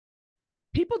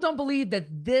People don't believe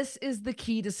that this is the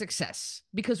key to success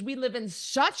because we live in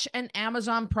such an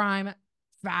Amazon Prime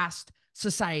fast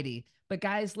society. But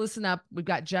guys, listen up. We've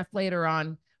got Jeff later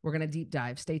on. We're going to deep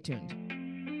dive. Stay tuned.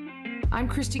 I'm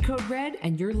Cristy Code Red,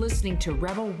 and you're listening to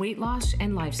Rebel Weight Loss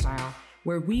and Lifestyle,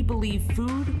 where we believe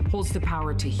food holds the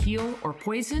power to heal or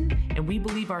poison, and we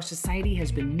believe our society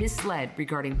has been misled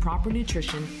regarding proper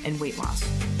nutrition and weight loss.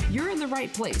 You're in the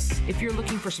right place if you're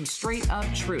looking for some straight up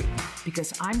truth,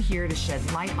 because I'm here to shed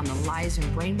light on the lies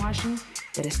and brainwashing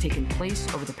that has taken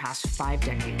place over the past 5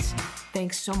 decades.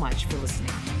 Thanks so much for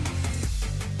listening.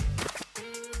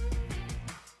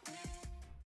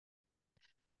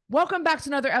 Welcome back to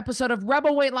another episode of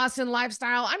Rebel Weight Loss and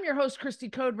Lifestyle. I'm your host,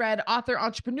 Cristy Code Red, author,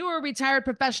 entrepreneur, retired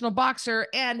professional boxer,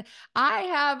 and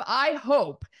I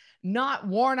hope, not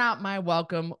worn out my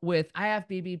welcome with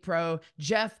IFBB Pro,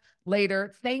 Jeff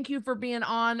Later. Thank you for being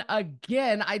on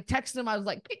again. I texted him, I was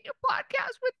like, can you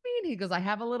podcast with me? And he goes, I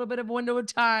have a little bit of a window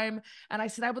of time. And I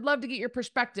said, I would love to get your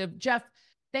perspective. Jeff,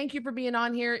 thank you for being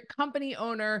on here. Company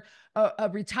owner, a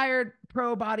retired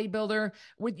pro bodybuilder.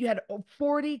 You had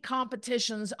 40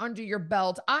 competitions under your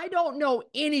belt. I don't know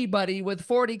anybody with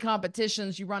 40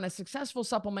 competitions. You run a successful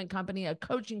supplement company, a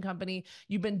coaching company.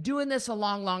 You've been doing this a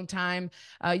long, long time.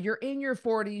 You're in your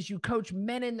 40s. You coach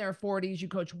men in their 40s. You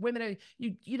coach women.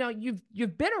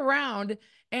 You've been around,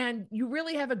 and you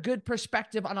really have a good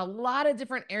perspective on a lot of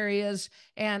different areas.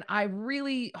 And I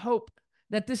really hope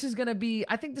that this is going to be,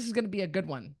 I think this is going to be a good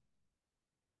one.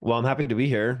 Well, I'm happy to be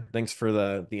here. Thanks for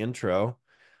the intro.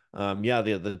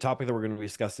 The topic that we're going to be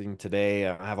discussing today,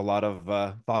 I have a lot of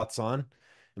thoughts on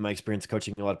in my experience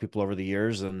coaching a lot of people over the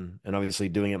years and obviously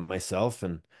doing it myself.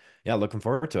 And yeah, looking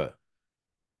forward to it.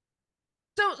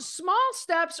 So small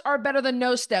steps are better than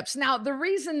no steps. Now, the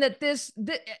reason that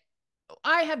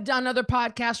I have done other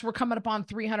podcasts. We're coming up on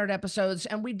 300 episodes,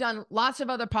 and we've done lots of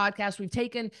other podcasts. We've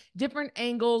taken different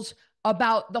angles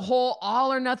about the whole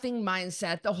all or nothing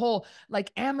mindset, the whole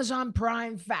like Amazon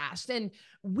Prime fast. And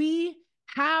we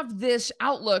have this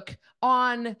outlook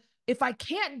on, if I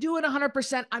can't do it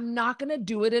 100%, I'm not going to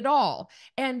do it at all.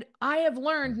 And I have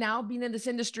learned now, being in this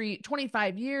industry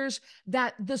 25 years,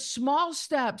 that the small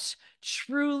steps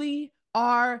truly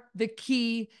are the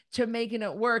key to making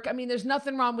it work. I mean, there's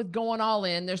nothing wrong with going all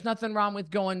in. There's nothing wrong with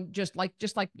going just like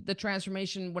the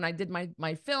transformation when I did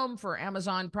my film for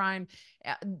Amazon Prime.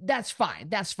 That's fine.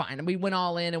 That's fine. And we went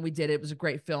all in and we did it. It was a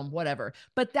great film, whatever.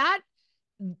 But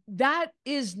that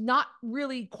is not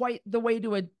really quite the way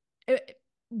to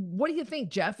what do you think,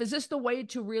 Jeff? Is this the way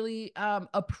to really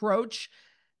approach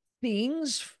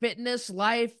things, fitness,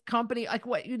 life, company? Like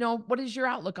what is your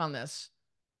outlook on this?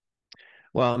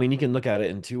 Well, I mean, you can look at it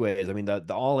in two ways. I mean, the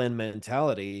all-in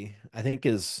mentality, I think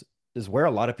is where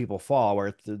a lot of people fall,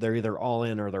 where they're either all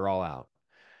in or they're all out.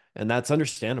 And that's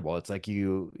understandable. It's like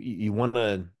you want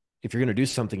to, if you're going to do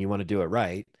something, you want to do it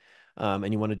right.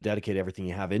 And you want to dedicate everything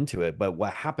you have into it. But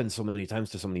what happens so many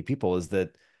times to so many people is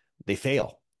that they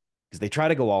fail because they try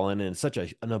to go all in, and it's such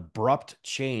an abrupt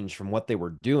change from what they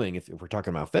were doing. If we're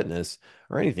talking about fitness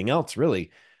or anything else,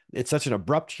 really, it's such an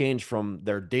abrupt change from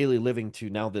their daily living to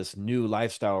now this new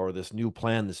lifestyle or this new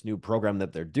plan, this new program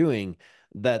that they're doing,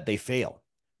 that they fail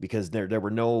because there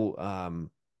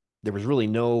was really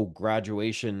no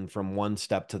graduation from one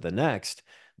step to the next.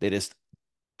 They just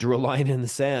drew a line in the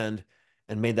sand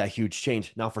and made that huge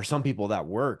change. Now, for some people that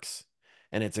works,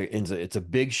 and it's a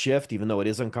big shift, even though it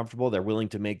is uncomfortable. They're willing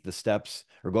to make the steps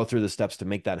or go through the steps to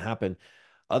make that happen.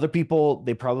 Other people,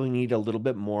 they probably need a little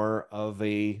bit more of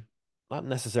a, not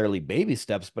necessarily baby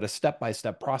steps, but a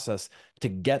step-by-step process to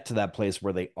get to that place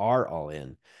where they are all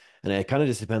in. And it kind of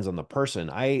just depends on the person.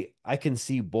 I can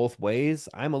see both ways.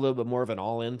 I'm a little bit more of an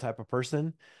all-in type of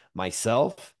person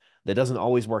myself. That doesn't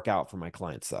always work out for my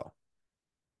clients, though.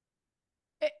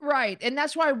 Right. And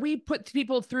that's why we put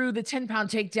people through the 10-pound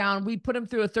takedown. We put them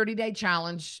through a 30-day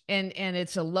challenge, and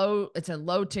it's a low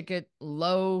ticket,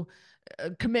 low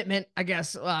commitment, I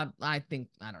guess. I think,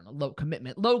 I don't know, low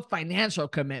commitment, low financial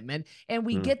commitment. And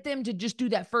we get them to just do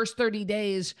that first 30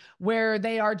 days where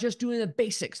they are just doing the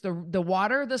basics, the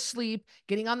water, the sleep,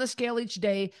 getting on the scale each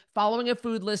day, following a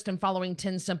food list, and following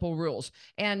 10 simple rules.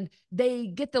 And they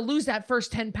get to lose that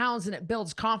first 10 pounds, and it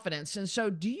builds confidence. And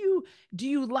so do you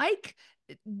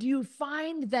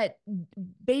find that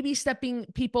baby stepping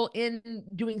people in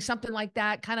doing something like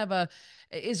that kind of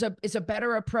is a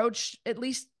better approach, at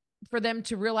least for them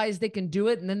to realize they can do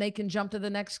it, and then they can jump to the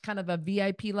next kind of a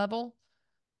VIP level?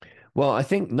 Well, I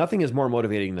think nothing is more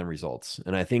motivating than results.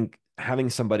 And I think having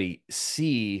somebody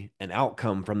see an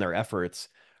outcome from their efforts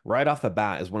right off the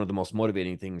bat is one of the most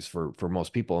motivating things for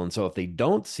most people. And so if they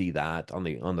don't see that on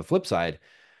the flip side,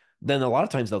 then a lot of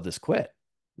times they'll just quit.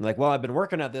 Like, well, I've been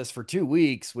working at this for 2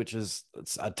 weeks, which is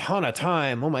it's a ton of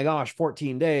time. Oh my gosh,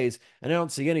 14 days, and I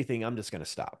don't see anything. I'm just going to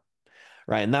stop.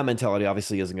 Right. And that mentality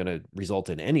obviously isn't going to result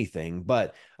in anything.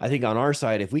 But I think on our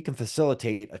side, if we can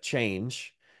facilitate a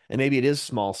change, and maybe it is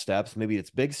small steps, maybe it's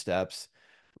big steps,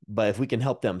 but if we can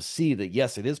help them see that,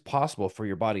 yes, it is possible for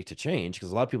your body to change,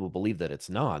 because a lot of people believe that it's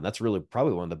not. And that's really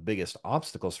probably one of the biggest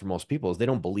obstacles for most people is they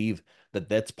don't believe that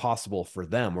that's possible for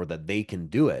them or that they can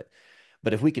do it.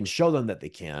 But if we can show them that they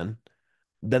can,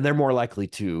 then they're more likely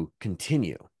to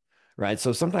continue. Right.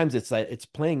 So sometimes it's that it's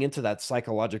playing into that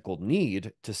psychological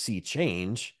need to see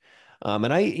change.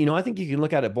 And I think you can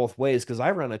look at it both ways because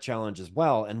I run a challenge as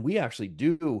well. And we actually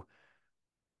do,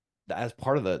 as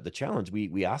part of the challenge,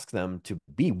 we ask them to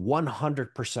be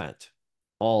 100%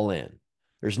 all in.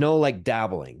 There's no like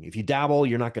dabbling. If you dabble,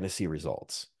 you're not going to see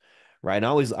results. Right. And I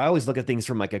always look at things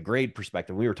from like a grade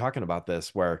perspective. We were talking about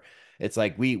this where it's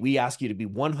like we ask you to be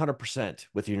 100%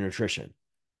 with your nutrition.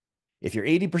 If you're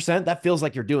 80%, that feels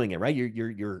like you're doing it, right?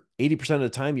 You're 80% of the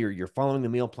time you're following the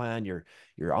meal plan,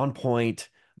 you're on point.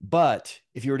 But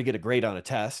if you were to get a grade on a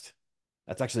test,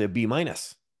 that's actually a B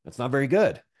minus. That's not very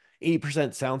good.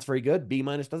 80% sounds very good. B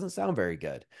minus doesn't sound very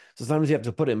good. So sometimes you have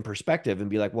to put it in perspective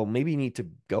and be like, well, maybe you need to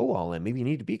go all in. Maybe you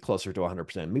need to be closer to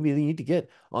 100%. Maybe you need to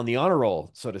get on the honor roll,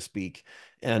 so to speak,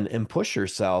 and push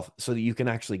yourself so that you can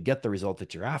actually get the result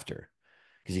that you're after.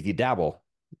 Because if you dabble,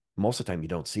 most of the time you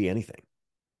don't see anything.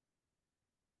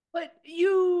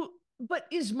 But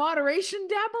is moderation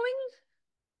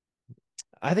dabbling?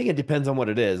 I think it depends on what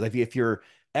it is. If you're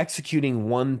executing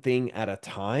one thing at a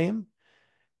time,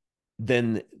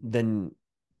 then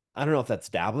I don't know if that's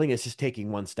dabbling. It's just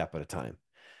taking one step at a time.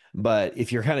 But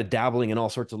if you're kind of dabbling in all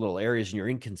sorts of little areas and you're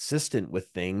inconsistent with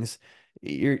things,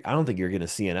 I don't think you're going to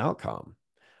see an outcome.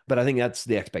 But I think that's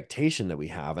the expectation that we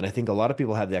have. And I think a lot of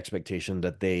people have the expectation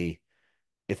that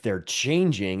if they're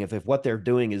changing, if what they're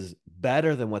doing is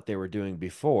better than what they were doing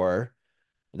before,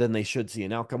 then they should see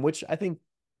an outcome, which I think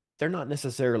they're not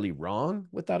necessarily wrong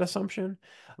with that assumption,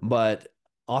 but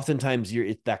oftentimes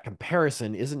that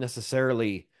comparison isn't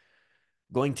necessarily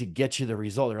going to get you the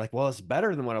result. They're like, well, it's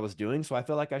better than what I was doing, so I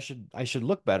feel like I should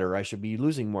look better. I should be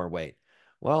losing more weight.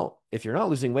 Well, if you're not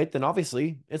losing weight, then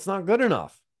obviously it's not good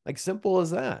enough. Like simple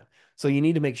as that. So you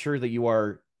need to make sure that you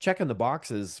are checking the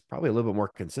boxes probably a little bit more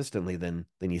consistently than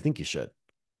you think you should.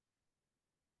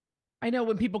 I know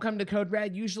when people come to Code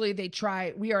Red, usually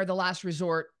we are the last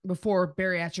resort before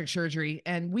bariatric surgery.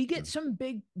 And we get some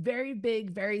big,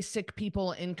 very sick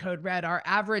people in Code Red. Our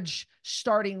average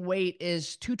starting weight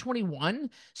is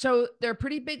 221. So they're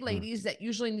pretty big Mm. ladies that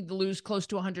usually need to lose close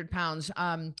to 100 pounds.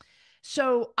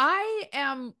 So I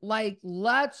am like,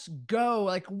 let's go.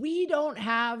 Like, we don't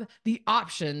have the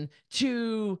option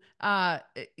to like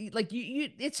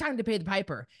it's time to pay the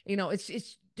piper.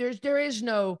 There is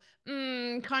no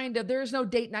kind of there is no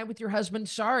date night with your husband.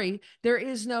 Sorry, there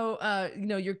is no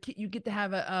you get to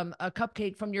have a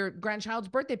cupcake from your grandchild's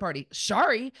birthday party.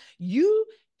 Sorry, you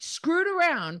screwed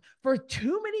around for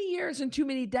too many years and too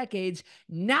many decades.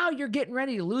 Now you're getting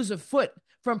ready to lose a foot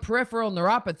from peripheral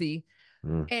neuropathy,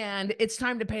 Mm. and it's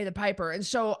time to pay the piper. And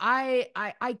so I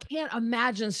can't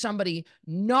imagine somebody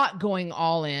not going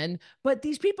all in. But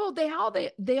these people, they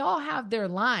all have their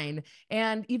line,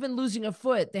 and even losing a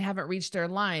foot, they haven't reached their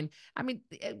line. I mean,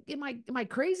 am I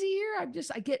crazy here?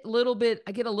 I get a little bit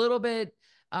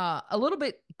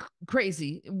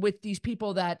crazy with these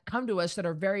people that come to us that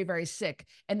are very, very sick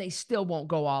and they still won't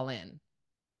go all in.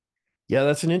 Yeah,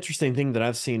 that's an interesting thing that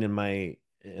I've seen in my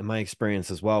experience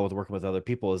as well with working with other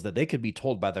people is that they could be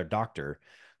told by their doctor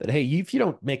that, hey, if you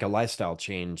don't make a lifestyle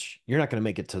change, you're not going to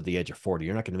make it to the age of 40.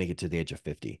 You're not going to make it to the age of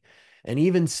 50. And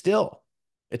even still,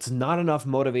 it's not enough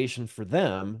motivation for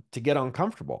them to get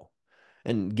uncomfortable.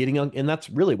 And that's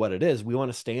really what it is. We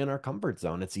want to stay in our comfort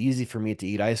zone. It's easy for me to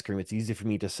eat ice cream. It's easy for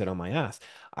me to sit on my ass.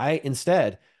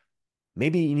 Instead,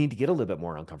 maybe you need to get a little bit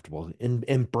more uncomfortable and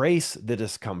embrace the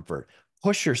discomfort,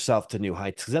 push yourself to new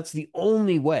heights, because that's the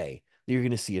only way that you're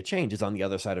going to see a change is on the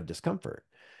other side of discomfort.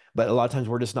 But a lot of times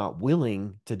we're just not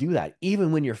willing to do that,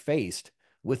 even when you're faced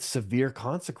with severe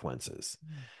consequences.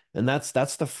 And that's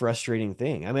the frustrating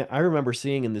thing. I mean, I remember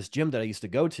seeing in this gym that I used to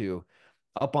go to,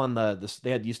 up on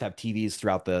they had used to have TVs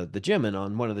throughout the gym, and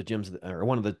on one of the gyms or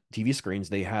one of the TV screens,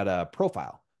 they had a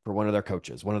profile for one of their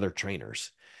coaches, one of their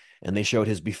trainers, and they showed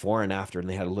his before and after, and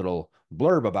they had a little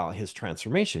blurb about his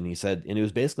transformation. He said, and it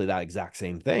was basically that exact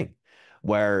same thing,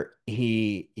 where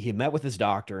he met with his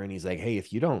doctor, and he's like, hey,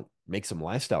 if you don't make some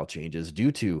lifestyle changes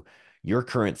due to your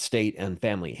current state and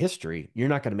family history, you're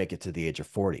not going to make it to the age of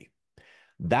 40.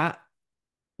 That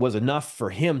was enough for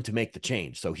him to make the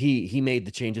change. So he made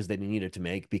the changes that he needed to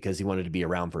make because he wanted to be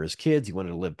around for his kids. He wanted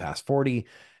to live past 40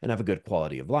 and have a good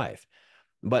quality of life.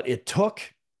 But it took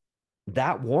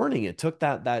that warning, it took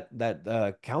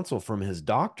that counsel from his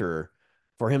doctor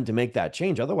for him to make that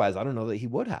change. Otherwise, I don't know that he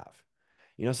would have.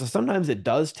 So sometimes it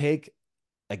does take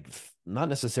like not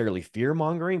necessarily fear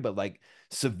mongering, but like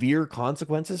severe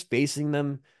consequences, facing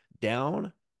them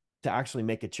down to actually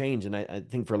make a change. And I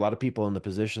think for a lot of people in the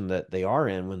position that they are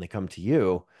in when they come to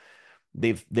you,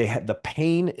 they had the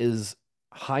pain is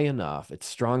high enough, it's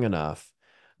strong enough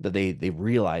that they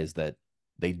realize that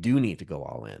they do need to go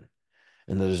all in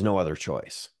and there's no other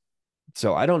choice.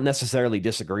 So I don't necessarily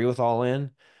disagree with all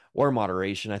in or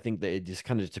moderation. I think that it just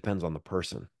kind of depends on the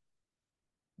person.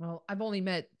 Well, I've only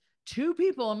met two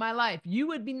people in my life. You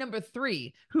would be number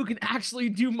three who can actually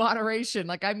do moderation.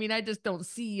 Like, I mean, I just don't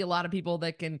see a lot of people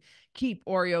that can keep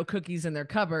Oreo cookies in their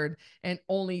cupboard and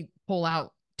only pull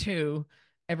out two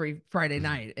every Friday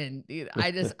night. And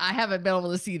I haven't been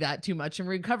able to see that too much. And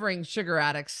recovering sugar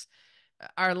addicts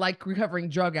are like recovering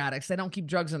drug addicts. They don't keep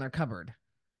drugs in their cupboard.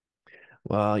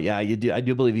 Well, yeah, you do. I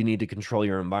do believe you need to control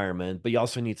your environment, but you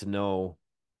also need to know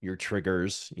your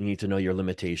triggers. You need to know your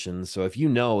limitations. So if you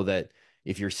know that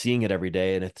if you're seeing it every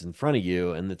day and it's in front of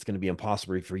you and it's going to be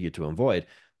impossible for you to avoid,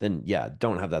 then yeah,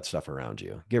 don't have that stuff around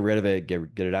you. Get rid of it, get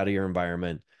it out of your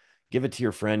environment, give it to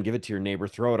your friend, give it to your neighbor,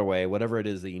 throw it away, whatever it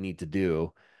is that you need to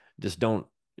do. Just don't,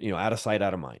 out of sight,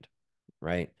 out of mind,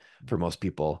 right? For most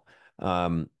people.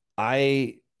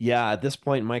 Yeah, at this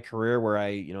point in my career where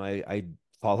I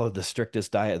followed the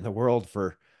strictest diet in the world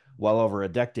for well over a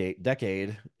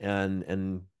decade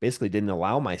and basically didn't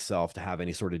allow myself to have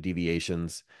any sort of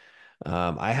deviations.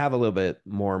 I have a little bit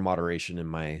more moderation in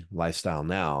my lifestyle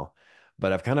now,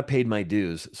 but I've kind of paid my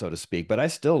dues, so to speak. But I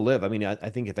still live. I mean, I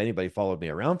think if anybody followed me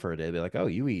around for a day, they'd be like, "Oh,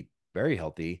 you eat very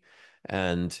healthy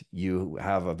and you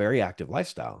have a very active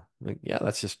lifestyle." Like, yeah,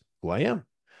 that's just who I am.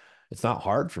 It's not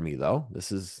hard for me though. This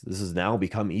has now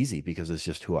become easy because it's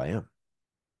just who I am.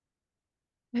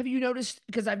 Have you noticed,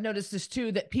 because I've noticed this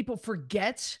too, that people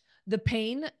forget the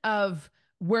pain of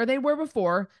where they were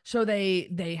before? So they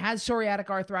had psoriatic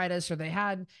arthritis, or they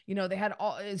had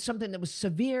all something that was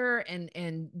severe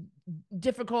and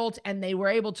difficult, and they were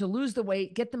able to lose the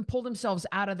weight, get them pull themselves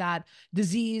out of that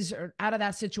disease or out of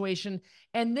that situation,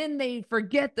 and then they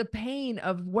forget the pain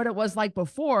of what it was like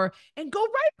before and go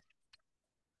right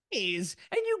days.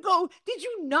 And you go, did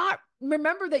you not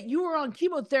remember that you were on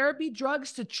chemotherapy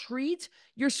drugs to treat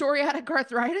your psoriatic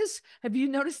arthritis? Have you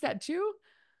noticed that too?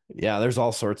 Yeah, there's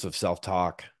all sorts of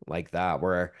self-talk like that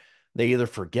where they either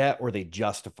forget or they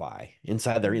justify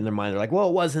inside their mind. They're like, well,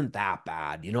 it wasn't that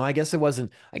bad. I guess it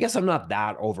wasn't, I guess I'm not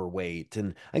that overweight.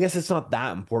 And I guess it's not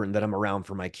that important that I'm around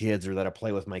for my kids or that I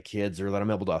play with my kids or that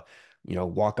I'm able to,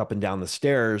 walk up and down the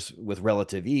stairs with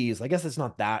relative ease. I guess it's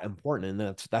not that important.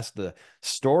 And that's the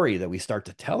story that we start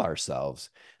to tell ourselves.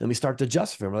 And we start to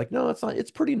justify. We're like, no, it's not, it's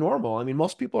pretty normal. I mean,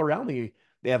 most people around me,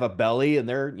 they have a belly and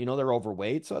they're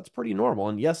overweight, so that's pretty normal.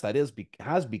 And yes, that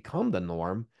has become the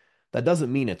norm. That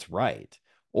doesn't mean it's right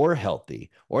or healthy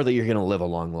or that you're going to live a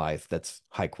long life that's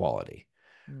high quality,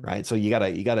 Mm. right? So you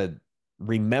gotta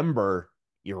remember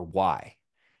your why,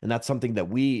 and that's something that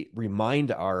we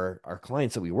remind our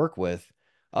clients that we work with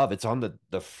of. It's on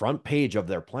the front page of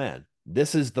their plan.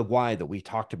 This is the why that we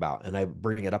talked about, and I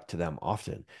bring it up to them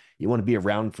often. You want to be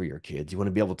around for your kids. You want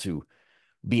to be able to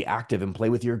be active and play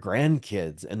with your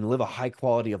grandkids and live a high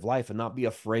quality of life and not be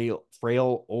a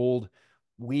frail, old,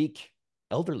 weak,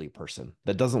 elderly person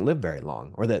that doesn't live very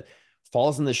long or that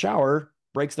falls in the shower,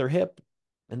 breaks their hip,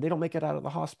 and they don't make it out of the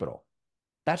hospital.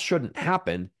 That shouldn't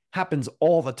happen. Happens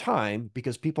all the time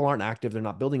because people aren't active. They're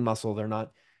not building muscle. They're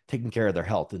not taking care of their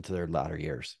health into their latter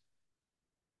years.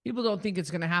 People don't think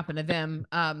it's going to happen to them.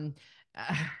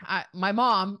 My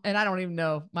mom, and I don't even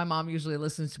know, my mom usually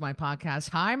listens to my podcast.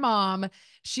 Hi, mom.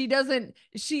 She doesn't,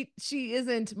 she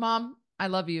isn't, mom, I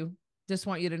love you. Just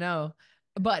want you to know.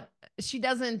 But she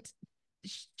doesn't,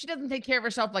 she doesn't take care of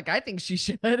herself like I think she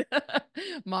should.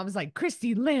 Mom's like,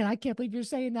 Cristy, Lynn, I can't believe you're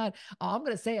saying that. Oh, I'm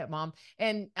going to say it, mom.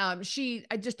 And I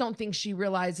just don't think she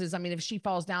realizes. I mean, if she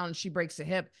falls down and she breaks a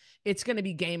hip, it's going to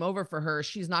be game over for her.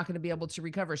 She's not going to be able to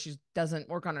recover. She doesn't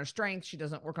work on her strength. She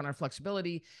doesn't work on her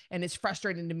flexibility. And it's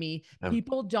frustrating to me. Um,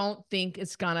 People don't think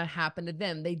it's going to happen to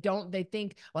them. They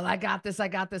think, well, I got this, I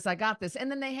got this, I got this. And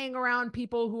then they hang around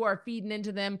people who are feeding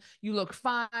into them. You look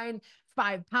fine.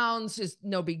 5 pounds is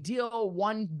no big deal.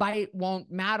 One bite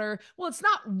won't matter. Well, it's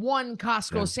not one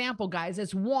Costco yeah. sample, guys.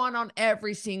 It's one on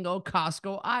every single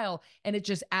Costco aisle. And it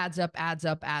just adds up, adds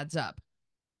up, adds up.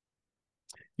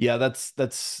 Yeah,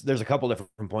 there's a couple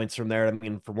different points from there. I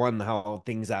mean, for one, how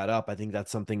things add up. I think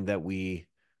that's something that we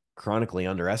chronically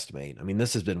underestimate. I mean,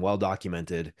 this has been well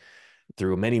documented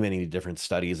through many, many different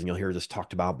studies, and you'll hear this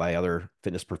talked about by other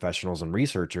fitness professionals and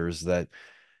researchers that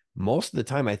most of the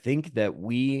time I think that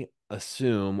we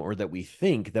assume or that we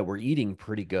think that we're eating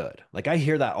pretty good. Like I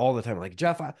hear that all the time. Like,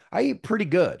 Jeff, I eat pretty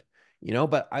good,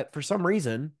 but for some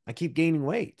reason I keep gaining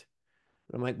weight.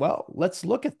 And I'm like, well, let's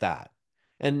look at that.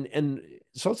 And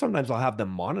so sometimes I'll have them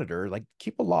monitor, like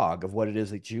keep a log of what it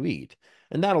is that you eat.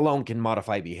 And that alone can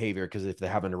modify behavior because if they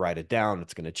happen to write it down,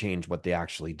 it's going to change what they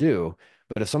actually do.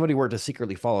 But if somebody were to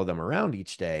secretly follow them around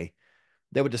each day,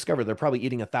 they would discover they're probably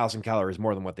eating 1,000 calories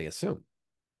more than what they assume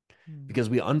Hmm. because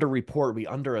we underreport, we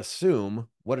underassume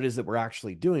what it is that we're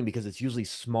actually doing because it's usually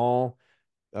small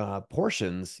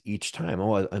portions each time.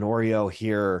 Oh, an Oreo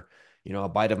here, a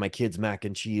bite of my kids' mac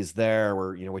and cheese there,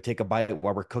 or we take a bite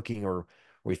while we're cooking, or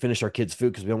we finish our kids'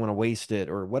 food because we don't want to waste it,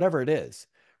 or whatever it is.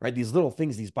 Right? These little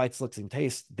things, these bites, looks, and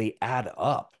tastes, they add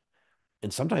up,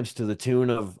 and sometimes to the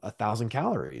tune of 1,000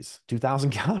 calories,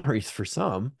 2,000 calories for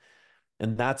some,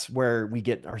 and that's where we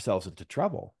get ourselves into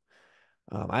trouble.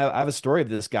 I have a story of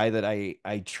this guy that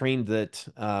I trained that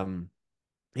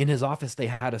in his office they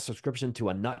had a subscription to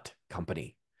a nut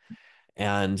company,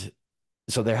 and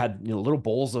so they had little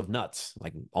bowls of nuts,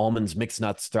 like almonds, mixed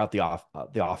nuts throughout the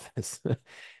office.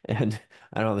 And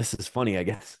I don't know, this is funny, I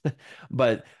guess,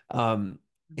 but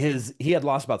his he had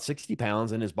lost about 60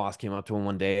 pounds, and his boss came up to him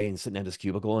one day and sitting at his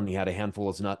cubicle, and he had a handful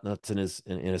of nuts in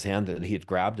his hand that he had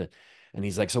grabbed, and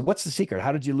he's like, "So what's the secret?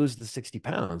 How did you lose the 60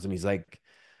 pounds?" And he's like,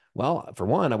 "Well, for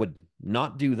one, I would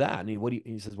not do that." And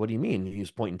he says, "What do you mean?" He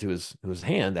was pointing to his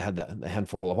hand that had the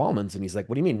handful of almonds. And he's like,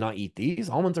 "What do you mean not eat these?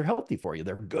 Almonds are healthy for you.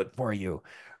 They're good for you."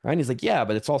 Right. And he's like, "Yeah,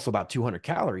 but it's also about 200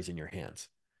 calories in your hands."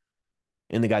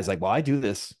 And the guy's like, "Well, I do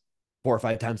this 4 or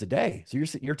 5 times a day. So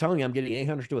you're telling me I'm getting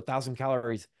 800 to 1,000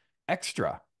 calories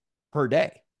extra per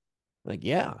day?" Like,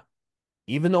 yeah,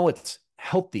 even though it's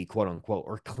healthy, quote unquote,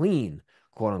 or clean,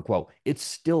 quote unquote, it's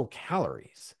still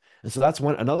calories. And so that's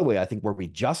another way I think where we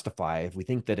justify if we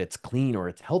think that it's clean or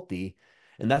it's healthy.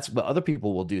 And that's what other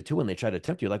people will do too when they try to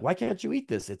tempt you. Like, why can't you eat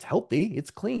this? It's healthy, it's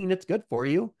clean, it's good for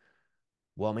you.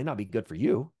 Well, it may not be good for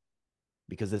you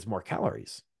because it's more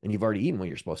calories and you've already eaten what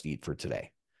you're supposed to eat for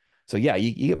today. So yeah,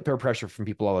 you get peer pressure from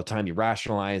people all the time. You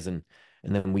rationalize and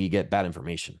then we get bad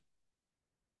information.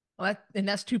 Well, and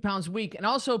that's 2 pounds a week. And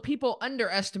also, people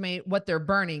underestimate what they're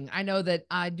burning. I know that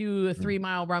I do a Mm. 3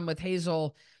 mile run with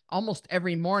Hazel almost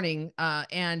every morning,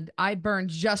 and I burn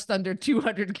just under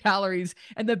 200 calories.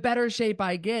 And the better shape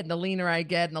I get, and the leaner I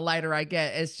get, and the lighter I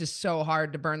get, it's just so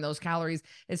hard to burn those calories.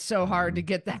 It's so hard to Mhm.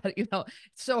 get that,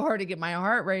 it's so hard to get my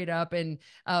heart rate up. And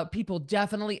people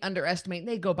definitely underestimate.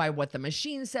 They go by what the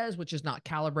machine says, which is not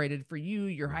calibrated for you,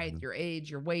 your height, Mhm. your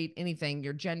age, your weight, anything,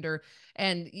 your gender.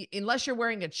 And unless you're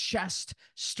wearing a chest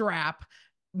strap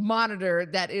monitor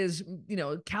that is,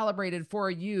 calibrated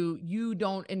for you, you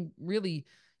don't, and really,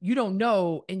 you don't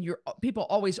know. And people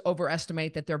always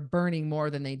overestimate that they're burning more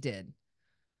than they did.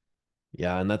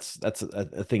 Yeah, and that's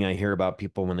a thing I hear about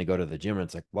people when they go to the gym.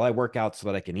 It's like, well, I work out so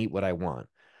that I can eat what I want.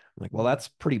 I'm like, well, Mm. that's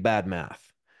pretty bad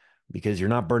math because you're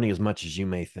not burning as much as you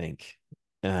may think.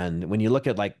 And when you look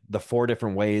at like the four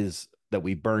different ways that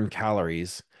we burn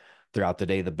calories throughout the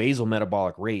day, the basal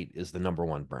metabolic rate is the number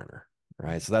one burner,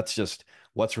 right? So that's just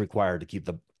what's required to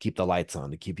keep the lights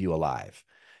on, to keep you alive.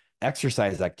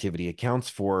 Exercise activity accounts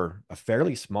for a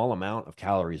fairly small amount of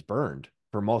calories burned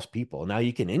for most people. Now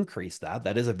you can increase that.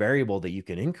 That is a variable that you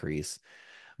can increase,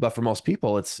 but for most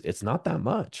people, it's not that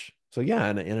much. So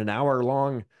yeah, in an hour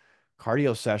long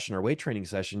cardio session or weight training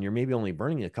session, you're maybe only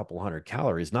burning a couple hundred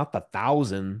calories, not the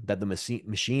 1,000 that the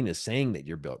machine is saying that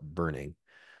you're burning.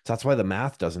 So that's why the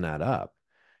math doesn't add up.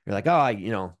 You're like, oh,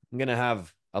 I'm gonna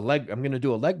have I'm gonna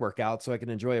do a leg workout so I can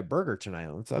enjoy a burger tonight.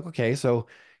 It's like, okay, so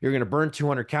you're gonna burn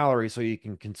 200 calories so you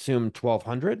can consume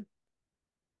 1,200.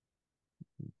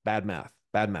 Bad math,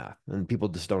 bad math, and people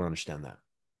just don't understand that.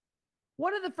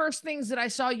 One of the first things that I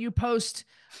saw you post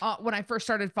when I first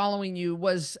started following you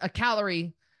was a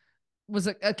calorie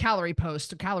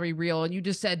post, a calorie reel, and you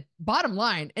just said, bottom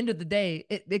line, end of the day,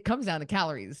 it comes down to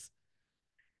calories.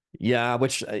 Yeah,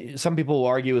 which some people will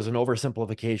argue is an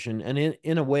oversimplification, and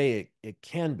in a way it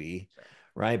can be, Sure.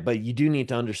 right? But you do need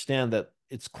to understand that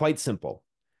it's quite simple.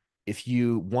 If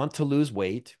you want to lose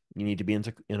weight, you need to be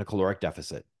in a caloric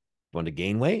deficit. You want to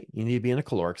gain weight, you need to be in a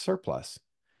caloric surplus.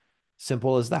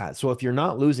 Simple as that. So if you're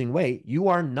not losing weight, you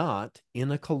are not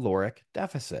in a caloric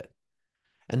deficit.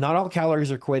 And not all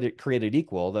calories are created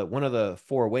equal. That one of the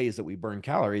four ways that we burn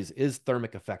calories is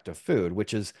thermic effect of food,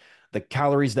 which is the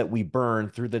calories that we burn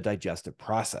through the digestive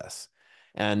process.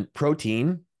 And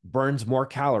protein burns more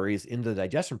calories in the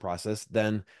digestion process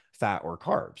than fat or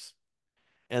carbs.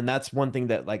 And that's one thing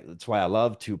that, like, that's why I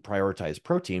love to prioritize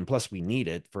protein. Plus, we need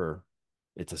it for,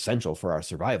 it's essential for our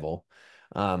survival.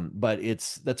 But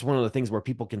that's one of the things where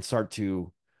people can start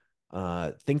to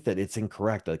think that it's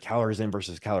incorrect. The calories in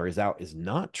versus calories out is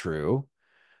not true.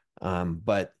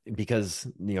 But because,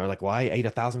 like, well, I ate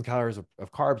 1,000 calories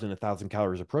of carbs and 1,000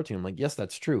 calories of protein. I'm like, yes,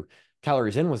 that's true.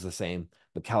 Calories in was the same,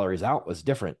 but calories out was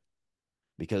different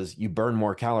because you burn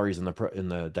more calories in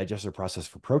the digestive process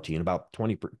for protein, about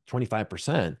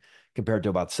 25% compared to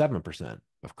about 7%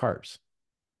 of carbs.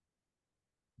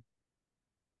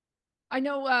 I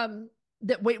know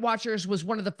that Weight Watchers was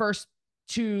one of the first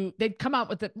to, they'd come out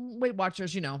with the Weight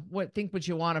Watchers, think what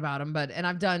you want about them, but and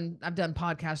I've done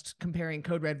podcasts comparing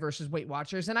Code Red versus Weight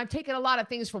Watchers, and I've taken a lot of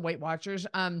things from Weight Watchers,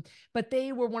 but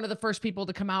they were one of the first people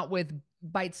to come out with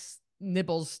bites,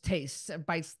 nibbles, tastes,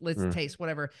 bites, lists, Mm, taste,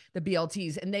 whatever, the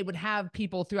BLTs, and they would have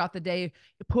people throughout the day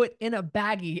put in a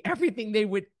baggie everything they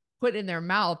would put in their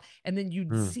mouth, and then you'd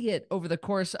mm, see it over the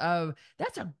course of.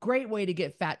 That's a great way to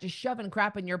get fat, just shoving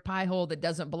crap in your pie hole that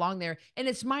doesn't belong there. And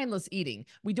it's mindless eating.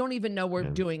 We don't even know we're yeah.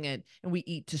 doing it, and we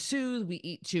eat to soothe, we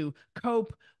eat to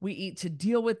cope, we eat to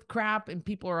deal with crap, and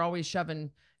people are always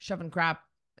shoving crap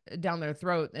down their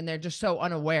throat, and they're just so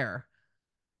unaware.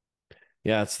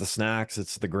 Yeah, it's the snacks,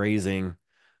 it's the grazing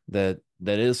that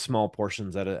is small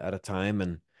portions at a time.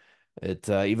 And it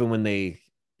even when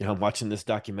I'm watching this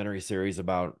documentary series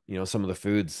about, some of the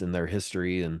foods in their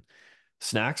history, and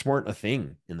snacks weren't a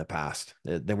thing in the past.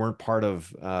 They weren't part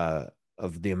of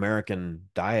the American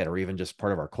diet or even just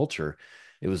part of our culture.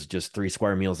 It was just three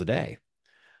square meals a day.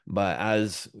 But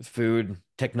as food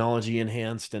technology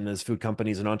enhanced and as food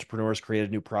companies and entrepreneurs created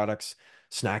new products,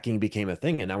 snacking became a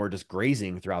thing. And now we're just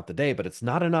grazing throughout the day, but it's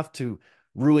not enough to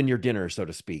ruin your dinner, so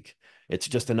to speak. It's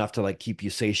just enough to like keep you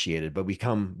satiated. But we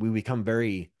become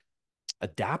very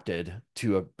adapted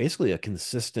to basically a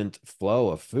consistent flow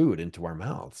of food into our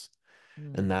mouths.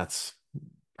 Mm. And that's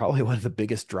probably one of the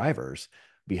biggest drivers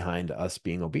behind us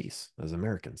being obese as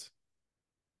Americans.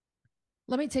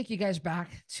 Let me take you guys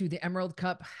back to the Emerald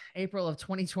Cup, April of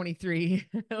 2023,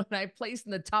 when I placed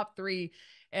in the top three.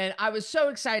 And I was so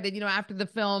excited, after the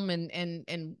film, and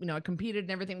I competed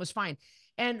and everything was fine.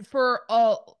 And for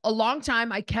a long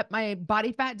time, I kept my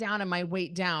body fat down and my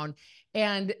weight down.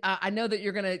 And I know that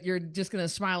you're just gonna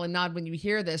smile and nod when you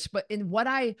hear this. But in what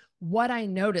I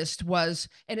noticed was,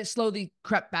 and it slowly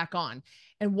crept back on.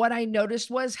 And what I noticed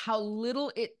was how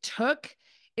little it took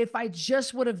if I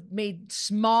just would have made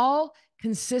small,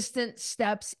 consistent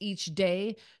steps each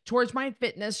day towards my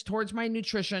fitness, towards my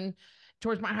nutrition,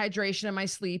 towards my hydration and my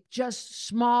sleep, just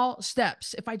small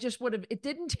steps. If I just would have, it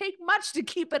didn't take much to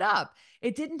keep it up.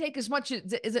 It didn't take as much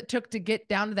as it took to get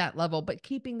down to that level, but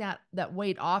keeping that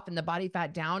weight off and the body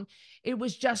fat down, it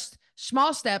was just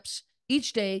small steps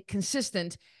each day,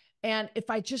 consistent. And if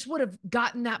I just would have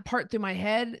gotten that part through my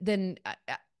head, then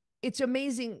it's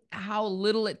amazing how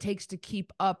little it takes to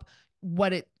keep up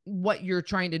what you're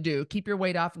trying to do. Keep your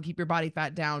weight off and keep your body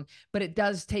fat down, but it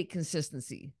does take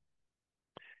consistency.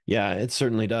 Yeah, it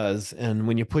certainly does. And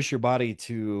when you push your body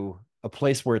to a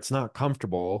place where it's not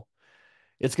comfortable,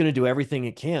 it's going to do everything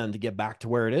it can to get back to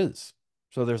where it is.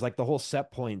 So there's like the whole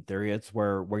set point theory. It's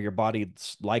where your body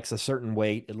likes a certain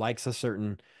weight, it likes a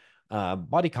certain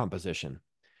body composition,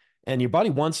 and your body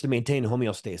wants to maintain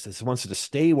homeostasis. It wants it to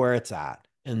stay where it's at.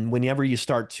 And whenever you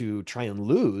start to try and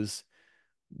lose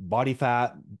body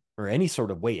fat or any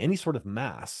sort of weight, any sort of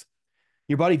mass,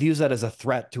 your body views that as a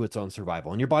threat to its own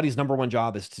survival. And your body's number one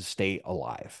job is to stay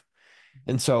alive.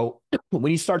 And so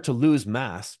when you start to lose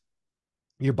mass,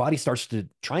 your body starts to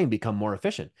try and become more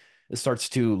efficient. It starts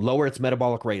to lower its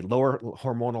metabolic rate, lower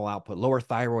hormonal output, lower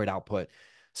thyroid output,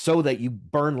 so that you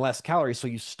burn less calories, so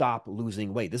you stop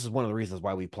losing weight. This is one of the reasons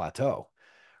why we plateau,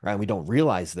 right? We don't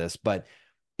realize this, but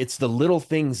it's the little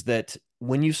things that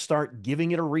when you start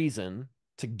giving it a reason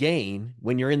to gain,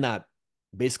 when you're in that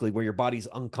basically where your body's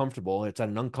uncomfortable, it's at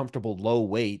an uncomfortable low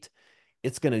weight,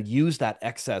 it's going to use that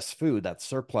excess food, that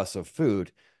surplus of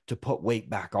food, to put weight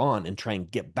back on and try and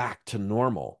get back to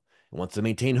normal. It wants to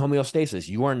maintain homeostasis.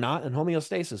 You are not in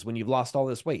homeostasis when you've lost all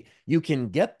this weight. You can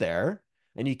get there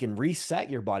and you can reset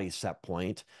your body's set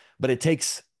point, but it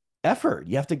takes effort.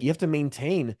 You have to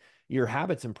maintain your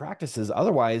habits and practices.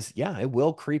 Otherwise, yeah, it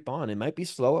will creep on. It might be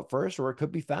slow at first or it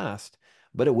could be fast,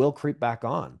 but it will creep back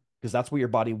on because that's where your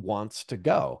body wants to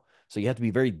go. So you have to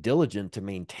be very diligent to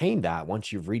maintain that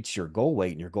once you've reached your goal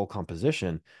weight and your goal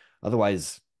composition.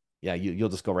 Otherwise, yeah, you'll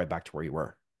just go right back to where you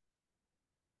were.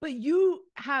 But you've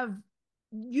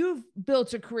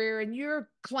built a career, and your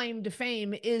claim to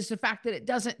fame is the fact that it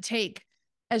doesn't take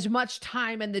as much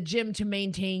time in the gym to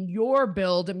maintain your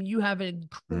build. I mean, you have an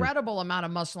Mm, incredible amount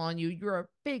of muscle on you. You're a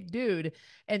big dude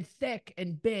and thick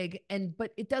and big, and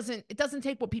but it doesn't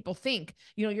take what people think.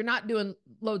 You know, you're not doing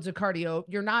loads of cardio.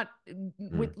 You're not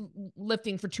with mm.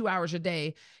 lifting for 2 hours a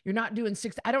day. You're not doing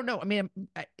six. I don't know. I mean,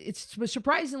 it's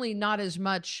surprisingly not as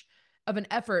much of an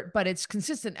effort, but it's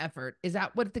consistent effort. Is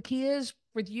that what the key is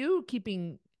with you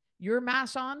keeping your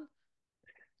mass on?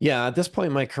 Yeah, at this point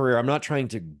in my career, I'm not trying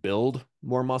to build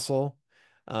more muscle.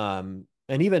 And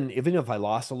even if I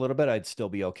lost a little bit, I'd still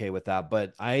be okay with that.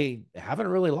 But I haven't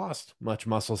really lost much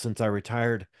muscle since I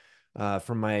retired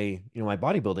from my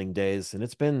bodybuilding days, and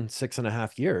it's been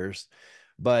 6.5 years.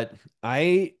 But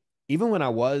I even when I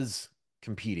was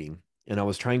competing and I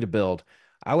was trying to build,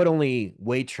 I would only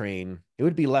weight train. It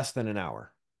would be less than an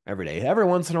hour every day. Every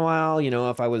once in a while,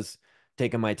 if I was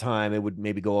taking my time, it would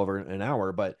maybe go over an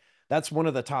hour, but that's one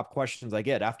of the top questions I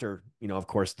get after, of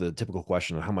course, the typical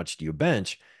question of how much do you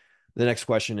bench? The next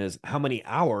question is how many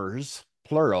hours,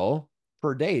 plural,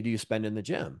 per day do you spend in the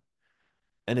gym?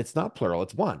 And it's not plural,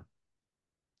 it's one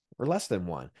or less than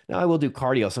one. Now I will do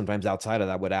cardio sometimes outside of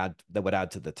that would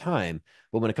add to the time.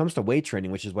 But when it comes to weight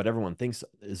training, which is what everyone thinks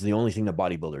is the only thing that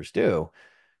bodybuilders do,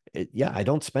 yeah, I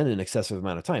don't spend an excessive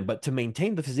amount of time. But to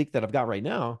maintain the physique that I've got right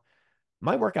now,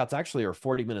 my workouts actually are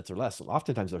 40 minutes or less.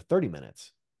 Oftentimes they're 30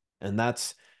 minutes. And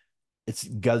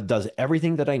does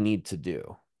everything that I need to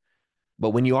do. But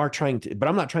I'm not trying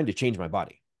to change my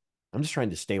body. I'm just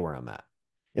trying to stay where I'm at.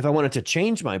 If I wanted to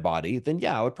change my body, then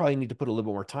yeah, I would probably need to put a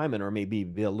little bit more time in, or maybe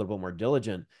be a little bit more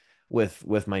diligent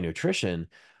with my nutrition.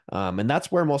 And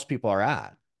that's where most people are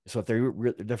at. So if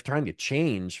they're trying to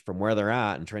change from where they're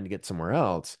at and trying to get somewhere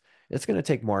else, it's going to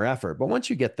take more effort. But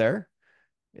once you get there,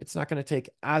 it's not going to take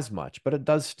as much, but it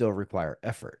does still require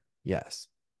effort. Yes.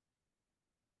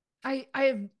 I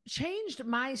have changed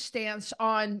my stance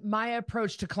on my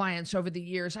approach to clients over the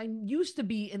years. I used to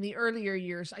be in the earlier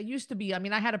years. I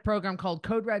mean, I had a program called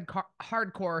Code Red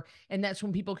Hardcore, and that's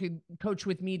when people could coach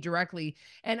with me directly.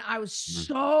 And Mm. I was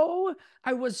so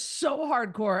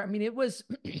hardcore. I mean, it was,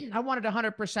 I wanted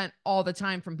 100% all the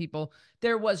time from people.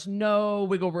 There was no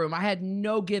wiggle room. I had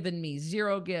no give in me,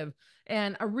 zero give.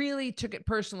 And I really took it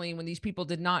personally when these people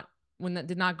when that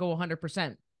did not go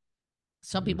 100%.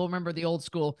 Some Mm. people remember the old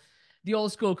school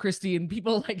Cristy, and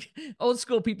people like old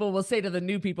school people will say to the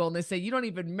new people, and they say, you don't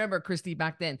even remember Cristy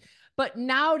back then. But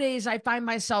nowadays, I find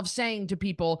myself saying to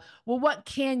people, well, what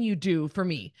can you do for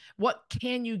me? What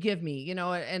can you give me?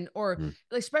 Or Mm.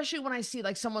 especially when I see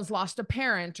like someone's lost a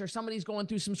parent or somebody's going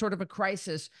through some sort of a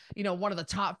crisis, one of the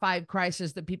top 5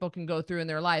 crises that people can go through in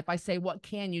their life. I say, what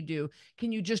can you do?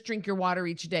 Can you just drink your water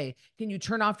each day? Can you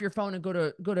turn off your phone and go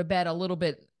to bed a little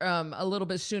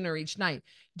bit sooner each night?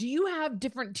 Do you have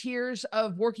different tiers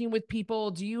of working with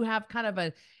people? Do you have kind of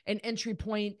an entry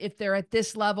point if they're at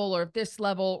this level or at this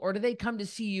level, or do they come to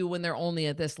see you when they're only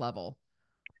at this level?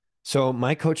 So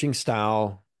my coaching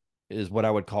style is what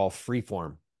I would call free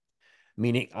form,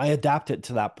 meaning I adapt it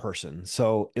to that person.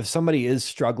 So if somebody is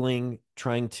struggling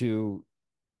trying to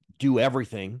do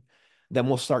everything, then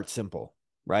we'll start simple,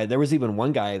 right? There was even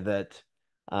one guy that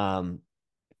um,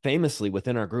 famously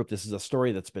within our group, this is a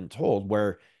story that's been told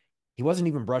where he wasn't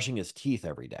even brushing his teeth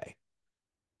every day.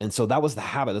 And so that was the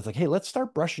habit. It's like, hey, let's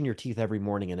start brushing your teeth every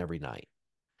morning and every night.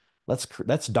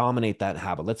 Let's dominate that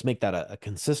habit. Let's make that a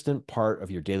consistent part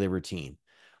of your daily routine.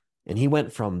 And he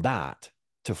went from that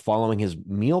to following his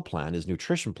meal plan, his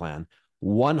nutrition plan,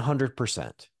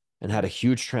 100% and had a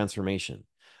huge transformation.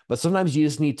 But sometimes you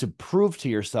just need to prove to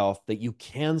yourself that you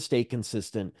can stay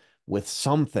consistent with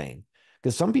something.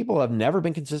 Because some people have never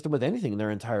been consistent with anything in their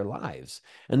entire lives.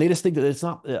 And they just think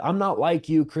that I'm not like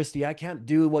you, Cristy. I can't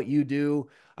do what you do.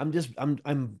 I'm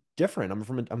different.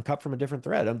 I'm cut from a different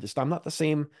thread. I'm not the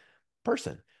same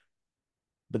person,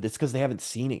 but it's because they haven't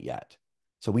seen it yet.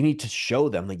 So we need to show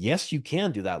them like, yes, you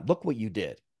can do that. Look what you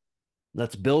did.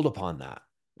 Let's build upon that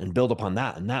and build upon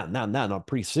that and that and that and that. Now,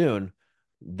 pretty soon,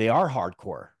 they are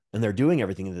hardcore and they're doing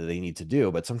everything that they need to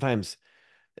do. But sometimes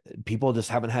people just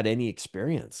haven't had any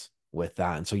experience with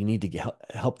that. And so you need to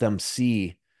help them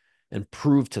see and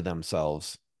prove to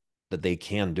themselves that they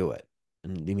can do it.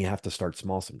 And then you have to start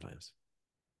small sometimes.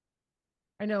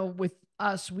 I know with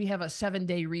us, we have a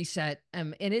 7-day reset,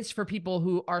 and it's for people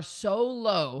who are so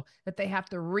low that they have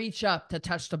to reach up to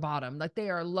touch the bottom. Like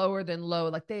they are lower than low.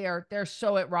 Like they're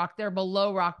so at rock. They're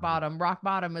below rock Mhm. bottom. Rock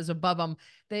bottom is above them.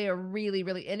 They are really,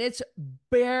 really, and it's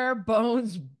bare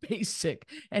bones basic.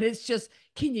 And it's just,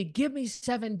 can you give me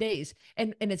 7 days?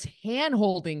 And it's hand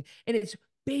holding, and it's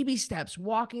baby steps,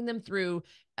 walking them through.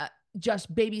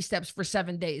 Just baby steps for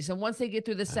 7 days. And once they get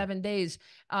through the 7 days,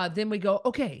 then we go,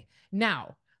 okay,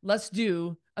 now let's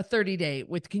do a 30 day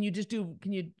with, can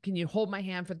you hold my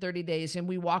hand for 30 days? And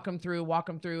we walk them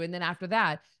through. And then after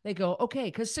that, they go,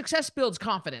 okay. Cause success builds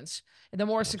confidence. And the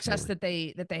more success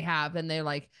Absolutely. that they have, then they're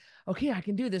like, okay, I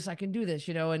can do this. I can do this,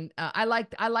 you know? And I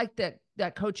like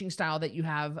that coaching style that you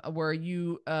have where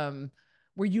you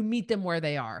meet them where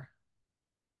they are.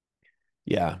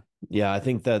 Yeah. Yeah. I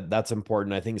think that that's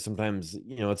important. I think sometimes,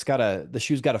 the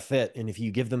shoe's got to fit. And if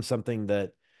you give them something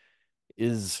that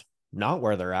is not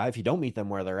where they're at, if you don't meet them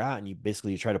where they're at, and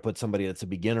you try to put somebody that's a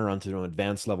beginner onto an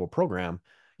advanced level program,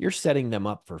 you're setting them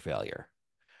up for failure.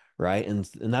 Right.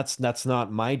 And that's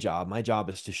not my job. My job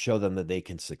is to show them that they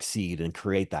can succeed and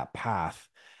create that path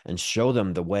and show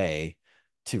them the way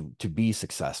to be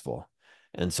successful.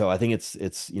 And so I think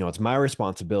it's my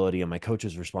responsibility and my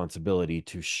coach's responsibility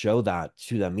to show that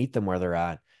to them, meet them where they're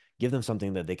at, give them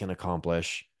something that they can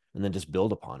accomplish, and then just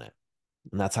build upon it.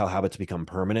 And that's how habits become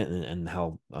permanent, and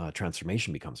how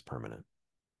transformation becomes permanent.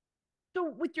 So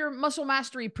with your muscle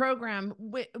mastery program,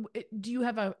 do you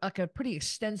have a pretty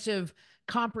extensive,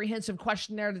 comprehensive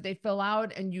questionnaire that they fill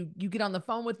out, and you get on the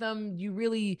phone with them? You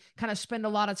really kind of spend a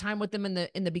lot of time with them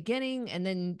in the beginning, and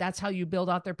then that's how you build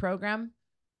out their program?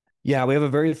 Yeah, we have a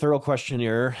very thorough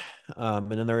questionnaire,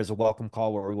 and then there is a welcome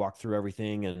call where we walk through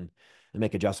everything and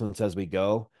make adjustments as we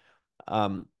go.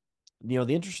 Um, the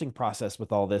interesting process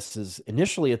with all this is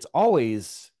initially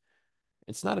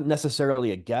it's not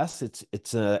necessarily a guess.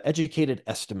 It's a educated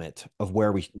estimate of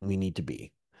where we need to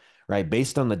be, right?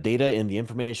 Based on the data and the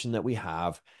information that we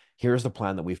have, here's the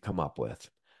plan that we've come up with.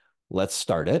 Let's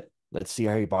start it. Let's see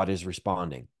how your body is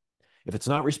responding. If it's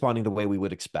not responding the way we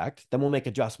would expect, then we'll make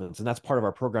adjustments. And that's part of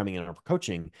our programming and our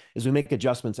coaching is we make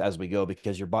adjustments as we go,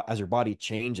 because as your body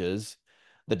changes,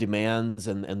 the demands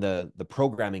and the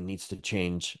programming needs to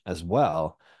change as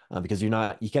well. Because you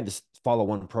can't just follow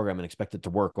one program and expect it to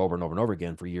work over and over and over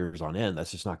again for years on end.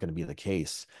 That's just not going to be the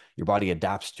case. Your body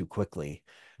adapts too quickly.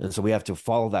 And so we have to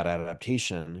follow that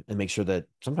adaptation and make sure that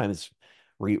sometimes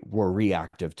we're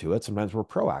reactive to it. Sometimes we're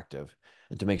proactive,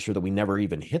 and to make sure that we never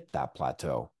even hit that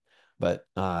plateau. But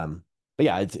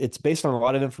yeah, it's based on a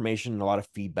lot of information and a lot of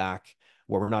feedback,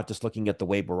 where we're not just looking at the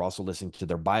weight, but we're also listening to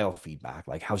their biofeedback.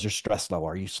 Like, how's your stress level?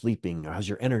 Are you sleeping? How's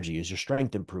your energy? Is your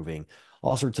strength improving?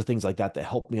 All sorts of things like that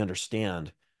help me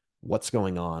understand what's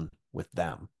going on with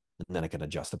them. And then I can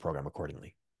adjust the program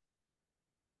accordingly.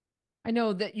 I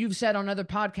know that you've said on other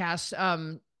podcasts,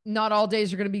 not all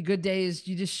days are going to be good days.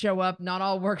 You just show up. Not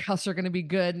all workouts are going to be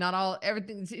good. Not all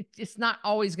everything. It's not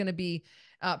always going to be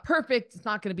perfect. It's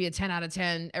not going to be a 10 out of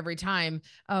 10 every time.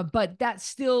 But that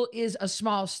still is a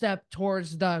small step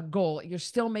towards the goal. You're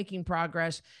still making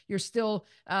progress. You're still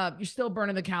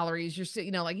burning the calories. You're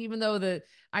still, like, even though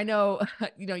I know,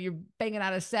 you're banging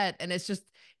out a set and it's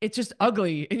just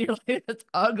ugly. And you're like, that's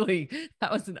ugly.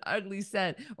 That was an ugly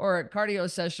set. Or a cardio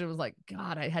session was like,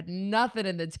 God, I had nothing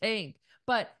in the tank,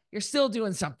 but you're still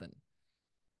doing something.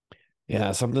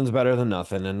 Yeah, something's better than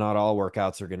nothing. And not all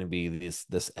workouts are going to be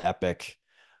this epic,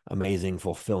 amazing,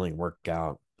 fulfilling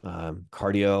workout.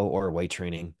 Cardio or weight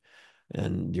training,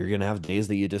 and you're going to have days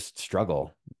that you just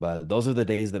struggle, but those are the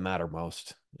days that matter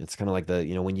most. It's kind of like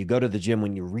when you go to the gym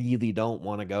when you really don't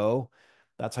want to go,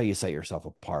 that's how you set yourself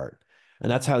apart.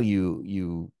 And that's how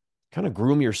you kind of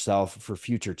groom yourself for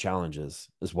future challenges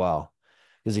as well.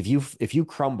 Because if you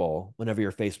crumble whenever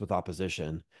you're faced with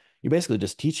opposition, you're basically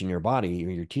just teaching your body,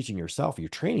 or you're teaching yourself, you're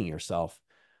training yourself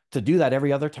to do that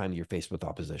every other time you're faced with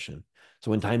opposition. So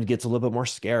when time gets a little bit more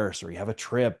scarce, or you have a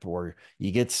trip, or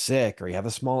you get sick, or you have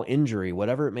a small injury,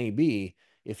 whatever it may be,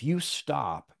 if you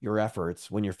stop your efforts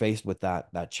when you're faced with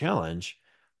that challenge,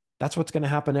 that's what's going to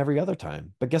happen every other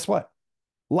time. But guess what?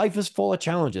 Life is full of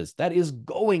challenges. That is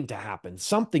going to happen.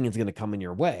 Something is going to come in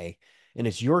your way, and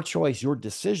it's your choice, your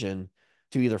decision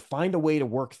to either find a way to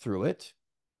work through it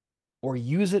or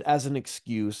use it as an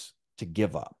excuse to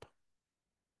give up.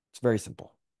 It's very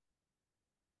simple.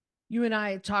 You and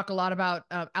I talk a lot about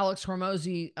Alex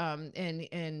Hormozy,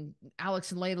 and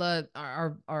Alex and Layla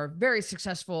are very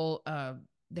successful.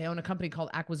 They own a company called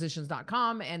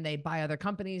acquisitions.com, and they buy other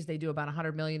companies. They do about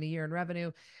 100 million a year in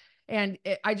revenue. And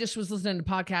I just was listening to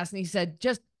podcast, and he said,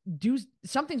 just do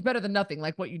something's better than nothing.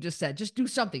 Like what you just said, just do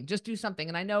something, just do something.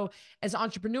 And I know as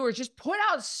entrepreneurs, just put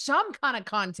out some kind of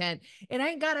content. It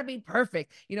ain't got to be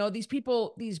perfect. These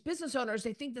people, these business owners,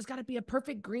 they think there's got to be a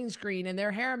perfect green screen, and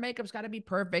their hair and makeup's got to be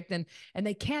perfect. And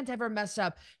they can't ever mess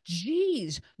up.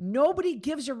 Geez, nobody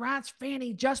gives a rat's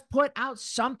fanny. Just put out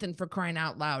something, for crying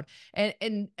out loud.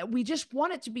 And we just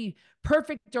want it to be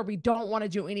perfect, or we don't want to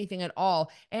do anything at all.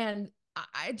 And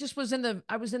I just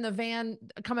I was in the van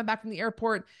coming back from the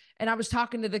airport, and I was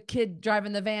talking to the kid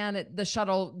driving the van at the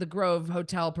shuttle. The Grove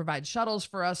Hotel provides shuttles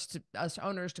for us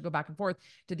owners to go back and forth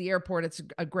to the airport. It's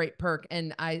a great perk.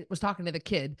 And I was talking to the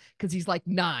kid because he's like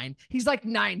 9. He's like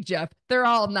 9, Jeff. They're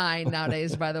all 9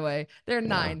 nowadays, by the way. They're Yeah.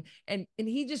 9. And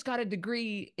he just got a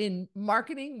degree in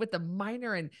marketing with a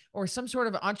minor in or some sort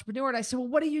of entrepreneur. And I said, "Well,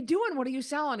 what are you doing? What are you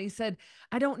selling?" He said,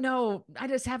 "I don't know. I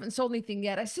just haven't sold anything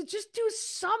yet." I said, "Just do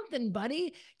something,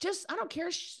 buddy. Just, I don't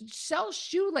care. Sell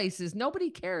shoelaces. Nobody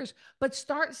cares, but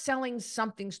start selling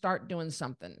something. Start doing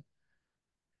something."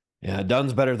 Yeah,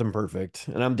 done's better than perfect.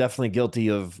 And I'm definitely guilty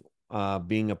of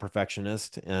being a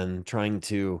perfectionist and trying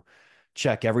to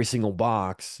check every single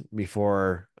box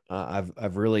before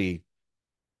I've really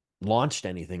launched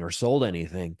anything or sold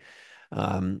anything.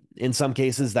 In some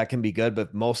cases that can be good,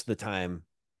 but most of the time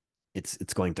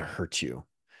it's going to hurt you.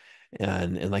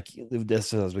 And like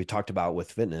this, as we talked about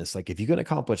with fitness, like if you can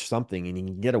accomplish something and you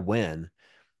can get a win,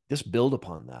 just build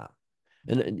upon that.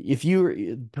 And if you're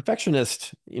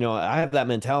perfectionist, I have that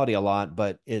mentality a lot,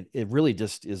 but it really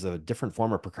just is a different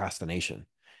form of procrastination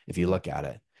if you Mm. look at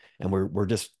it. And we're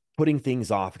just putting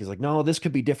things off because like, no, this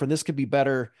could be different, this could be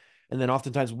better. And then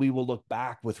oftentimes we will look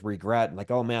back with regret and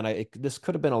like, oh man, this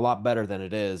could have been a lot better than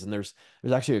it is. And there's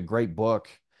actually a great book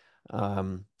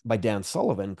by Dan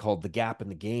Sullivan called The Gap and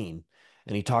the Gain.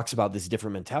 And he talks about these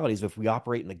different mentalities. If we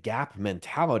operate in the gap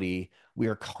mentality, we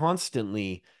are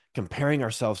constantly comparing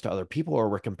ourselves to other people, or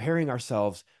we're comparing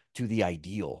ourselves to the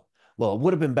ideal. Well, it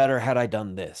would have been better had I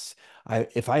done this.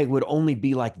 If I would only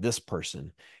be like this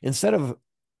person, instead of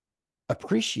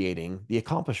appreciating the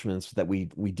accomplishments that we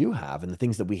do have and the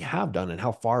things that we have done and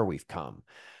how far we've come.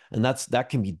 And that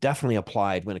can be definitely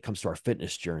applied when it comes to our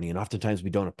fitness journey. And oftentimes we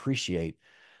don't appreciate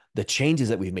the changes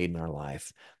that we've made in our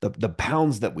life, the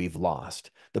pounds that we've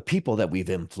lost, the people that we've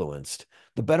influenced,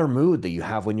 the better mood that you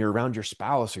have when you're around your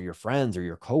spouse or your friends or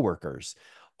your coworkers.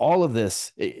 All of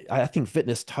this, I think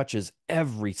fitness touches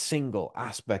every single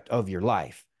aspect of your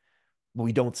life. But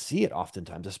we don't see it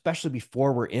oftentimes, especially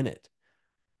before we're in it.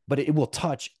 But it will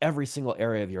touch every single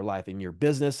area of your life. In your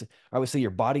business, I would say your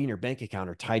body and your bank account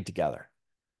are tied together.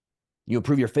 You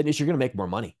improve your fitness, you're going to make more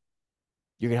money.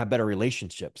 You're going to have better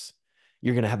relationships.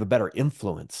 You're going to have a better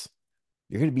influence.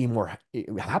 You're going to be more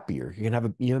happier. You're going to have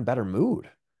an even better mood.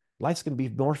 Life's going to be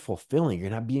more fulfilling. You're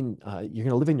going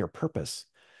to live in your purpose.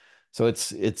 So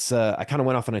I kind of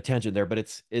went off on a tangent there, but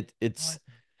it's,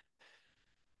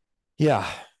 yeah,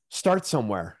 start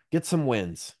somewhere, get some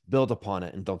wins, build upon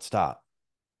it, and don't stop.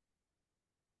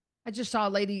 I just saw a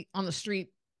lady on the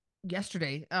street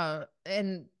yesterday,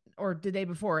 and or the day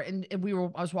before, and I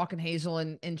was walking Hazel,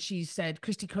 and she said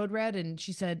Cristy Code Red, and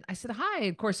I said hi.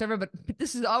 Of course, everybody,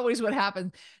 this is always what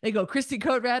happens. They go Cristy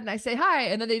Code Red, and I say hi,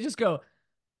 and then they just go,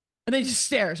 and they just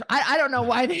stare. So I don't know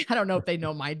why I don't know if they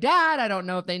know my dad. I don't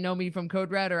know if they know me from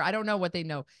Code Red, or I don't know what they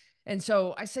know. And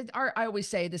so I said, I always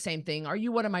say the same thing. Are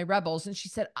you one of my rebels? And she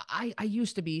said, I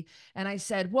used to be. And I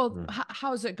said, well, Mm,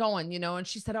 how's it going? And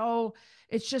she said, oh,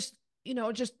 it's just,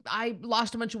 I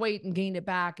lost a bunch of weight and gained it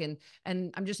back. And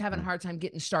I'm just having a mm. hard time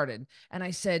getting started. And I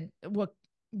said, what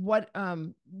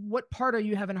part are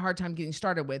you having a hard time getting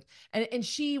started with? And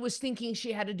she was thinking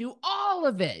she had to do all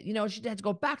of it. She had to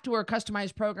go back to her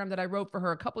customized program that I wrote for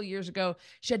her a couple of years ago.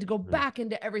 She had to go Mm. back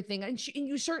into everything. And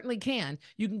you certainly can.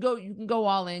 You can go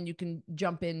all in. You can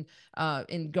jump in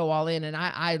and go all in. And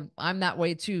I'm that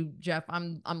way too, Jeff.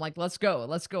 I'm like, let's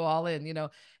go all in.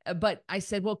 But I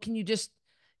said, well, can you just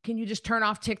turn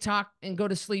off TikTok and go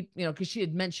to sleep? Because she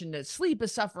had mentioned that sleep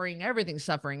is suffering, everything's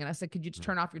suffering. And I said, could you just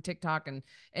turn off your TikTok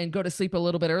and go to sleep a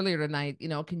little bit earlier tonight?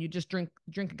 Can you just drink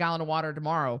a gallon of water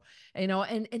tomorrow?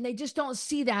 And they just don't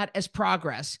see that as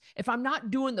progress. If I'm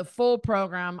not doing the full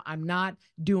program, I'm not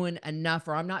doing enough,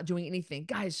 or I'm not doing anything.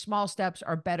 Guys, small steps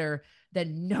are better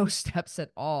than no steps at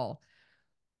all.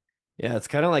 Yeah, it's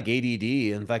kind of like ADD.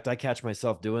 In fact, I catch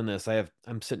myself doing this.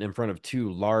 I'm sitting in front of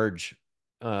two large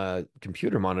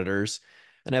computer monitors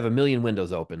and I have a million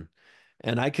windows open.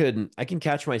 And I can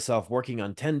catch myself working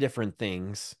on 10 different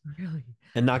things Really?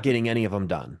 and not getting any of them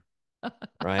done,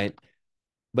 right?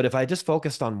 But if I just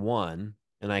focused on one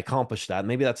and I accomplished that,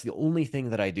 maybe that's the only thing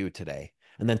that I do today.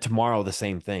 And then tomorrow the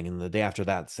same thing and the day after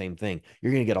that the same thing.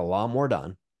 You're going to get a lot more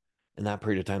done in that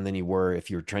period of time than you were if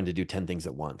you were trying to do 10 things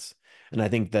at once. And I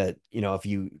think that, if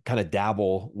you kind of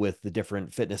dabble with the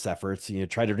different fitness efforts,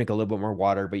 try to drink a little bit more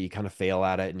water, but you kind of fail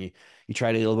at it. And you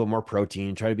try to eat a little bit more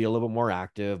protein, try to be a little bit more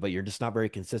active, but you're just not very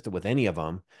consistent with any of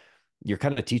them. You're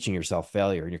kind of teaching yourself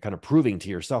failure and you're kind of proving to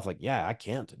yourself like, yeah, I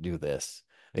can't do this.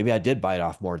 Maybe I did bite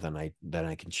off more than I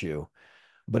can chew.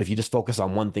 But if you just focus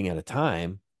on one thing at a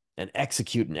time, and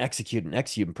execute and execute and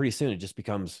execute. And pretty soon it just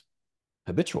becomes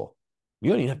habitual. You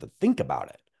don't even have to think about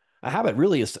it. A habit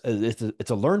really is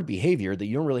it's a learned behavior that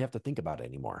you don't really have to think about it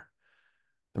anymore.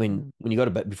 I mean, Mm. when you go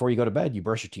to bed, before you go to bed, you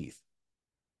brush your teeth.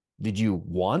 Did you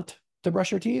want to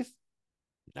brush your teeth?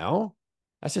 No.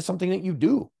 That's just something that you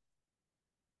do.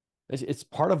 It's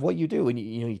part of what you do. And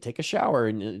you take a shower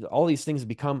and all these things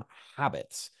become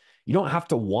habits. You don't have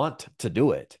to want to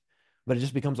do it, but it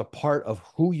just becomes a part of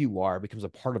who you are, becomes a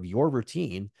part of your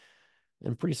routine.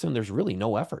 And pretty soon there's really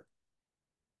no effort.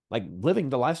 Like living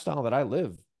the lifestyle that I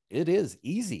live, it is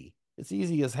easy. It's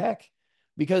easy as heck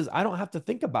because I don't have to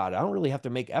think about it. I don't really have to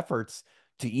make efforts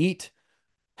to eat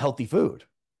healthy food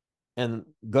and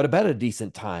go to bed at a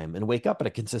decent time and wake up at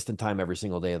a consistent time every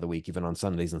single day of the week, even on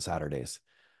Sundays and Saturdays,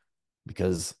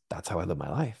 because that's how I live my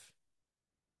life.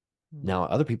 Mm. Now,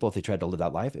 other people, if they tried to live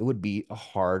that life, it would be a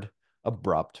hard,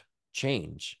 abrupt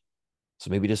change. So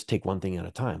maybe just take one thing at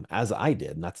a time, as I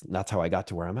did. And that's how I got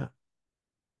to where I'm at.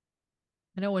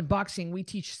 I know in boxing we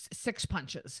teach six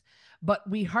punches, but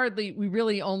we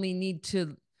really only need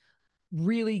to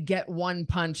really get one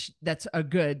punch that's a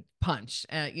good punch.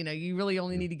 You really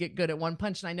only need to get good at one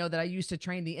punch. And I know that I used to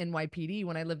train the NYPD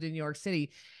when I lived in New York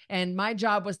City, and my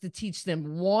job was to teach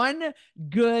them one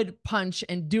good punch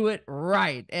and do it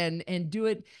right, and do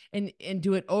it and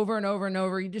do it over and over and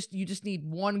over. You just need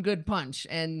one good punch,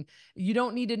 and you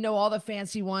don't need to know all the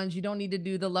fancy ones. You don't need to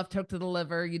do the left hook to the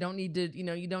liver. You don't need to,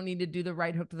 you don't need to do the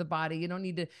right hook to the body. You don't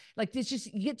need to, like, it's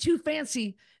just, you get too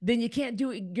fancy, then you can't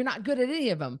do it. You're not good at any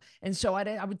of them. And so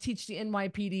I would teach the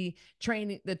NYPD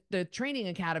training, the training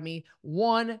academy,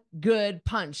 one good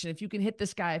punch. And if you can hit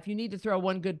this guy, if you need to throw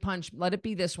one good punch, let it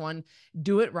be this one,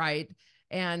 do it right.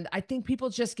 And I think people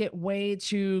just get way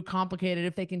too complicated.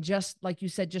 If they can just, like you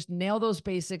said, just nail those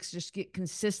basics, just get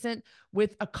consistent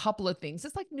with a couple of things.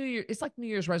 It's like New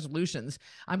Year's resolutions.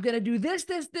 I'm going to do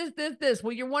this.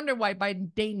 Well, you're wondering why by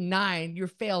day 9, you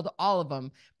failed all of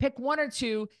them. Pick one or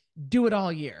two, do it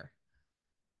all year.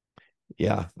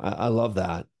 Yeah, I love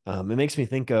that. It makes me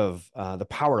think of The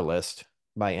Power List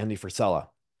by Andy Frisella.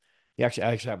 I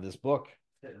actually have this book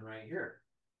sitting right here.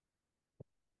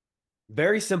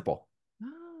 Very simple.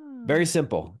 Very Oh.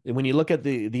 simple. And when you look at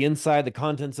the inside, the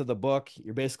contents of the book,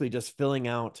 you're basically just filling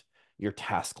out your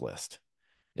task list.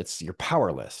 It's your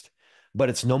power list, but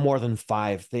it's no more than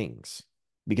 5 things.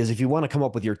 Because if you want to come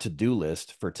up with your to-do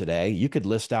list for today, you could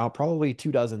list out probably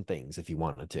 24 things if you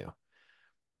wanted to.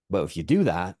 But if you do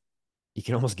that, you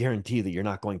can almost guarantee that you're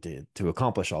not going to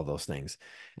accomplish all those things.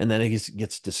 And then it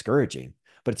gets discouraging.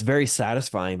 But it's very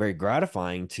satisfying, very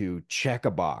gratifying to check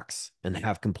a box and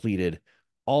have completed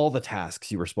all the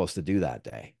tasks you were supposed to do that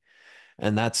day.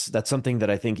 And that's something that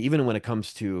I think even when it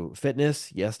comes to fitness,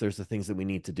 yes, there's the things that we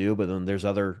need to do, but then there's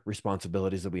other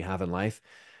responsibilities that we have in life.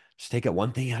 Just take it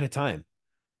one thing at a time.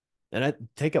 And I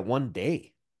take it one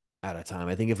day at a time.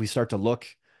 I think if we start to look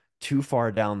too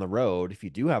far down the road, if you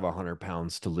do have 100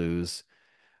 pounds to lose,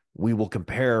 we will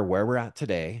compare where we're at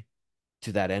today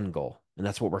to that end goal. And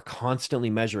that's what we're constantly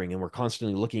measuring. And we're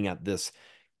constantly looking at this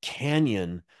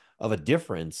canyon of a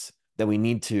difference that we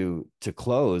need to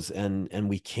close. And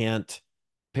we can't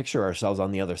picture ourselves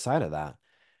on the other side of that.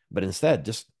 But instead,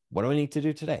 just what do I need to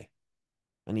do today?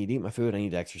 I need to eat my food. I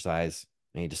need to exercise.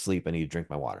 I need to sleep. I need to drink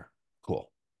my water.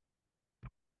 Cool.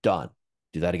 Done.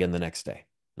 Do that again the next day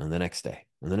and the next day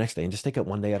and the next day and just take it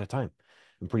one day at a time.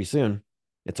 And pretty soon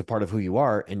it's a part of who you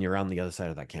are and you're on the other side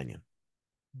of that canyon.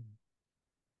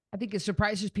 I think it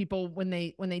surprises people when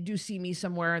they do see me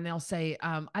somewhere and they'll say,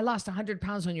 I lost 100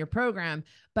 pounds on your program,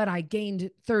 but I gained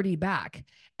 30 back.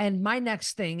 And my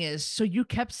next thing is, so you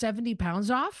kept 70 pounds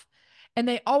off? And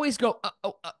they always go,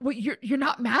 well, you're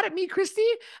not mad at me, Cristy?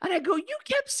 And I go, you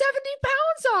kept 70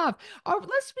 pounds off. Oh,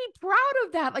 let's be proud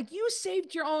of that. Like, you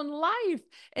saved your own life.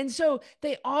 And so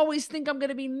they always think I'm going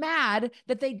to be mad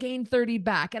that they gained 30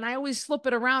 back. And I always flip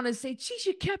it around and say, geez,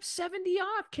 you kept 70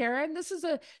 off, Karen. This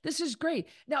is great.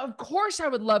 Now, of course, I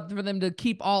would love for them to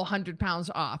keep all 100 pounds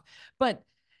off, but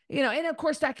and of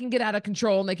course that can get out of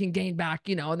control and they can gain back,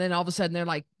 and then all of a sudden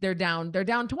they're down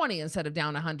 20 instead of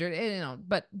down 100,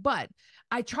 but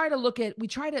we try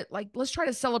to, like, let's try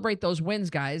to celebrate those wins,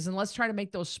 guys, and let's try to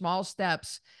make those small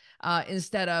steps,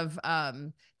 instead of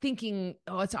thinking,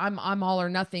 oh, I'm all or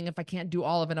nothing. If I can't do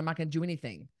all of it, I'm not going to do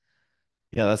anything.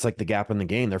 Yeah, that's like the gap in the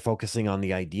gain. They're focusing on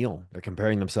the ideal. They're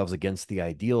comparing themselves against the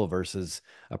ideal versus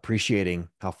appreciating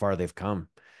how far they've come.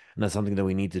 And that's something that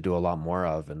we need to do a lot more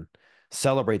of and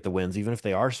celebrate the wins, even if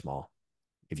they are small.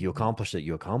 If you accomplish it,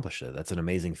 you accomplish it. That's an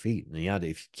amazing feat. And yeah, if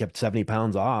you kept 70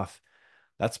 pounds off,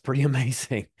 that's pretty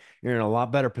amazing. You're in a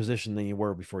lot better position than you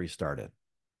were before you started.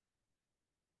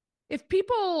 If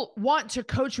people want to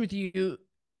coach with you,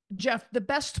 Jeff, the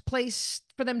best place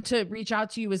for them to reach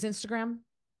out to you is Instagram.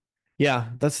 Yeah,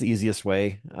 that's the easiest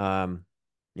way.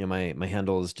 My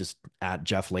handle is just at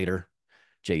Jeff Later,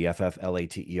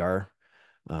 JEFFLATER.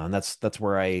 And that's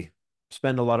where I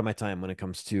spend a lot of my time when it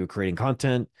comes to creating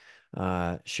content,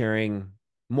 sharing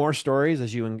more stories,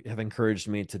 as you have encouraged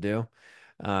me to do.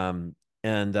 And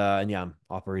yeah, I'm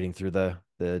operating through the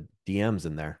DMs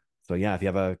in there. So yeah, if you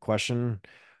have a question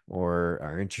or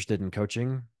are interested in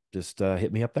coaching, just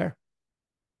hit me up there.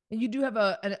 And you do have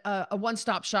a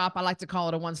one-stop shop. I like to call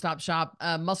it a one-stop shop,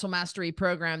 muscle mastery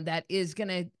program that is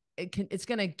it's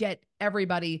gonna get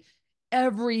everybody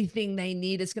everything they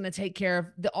need. It's going to take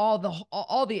care of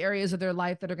all the areas of their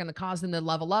life that are going to cause them to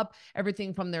level up.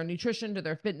 Everything from their nutrition to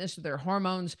their fitness to their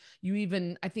hormones.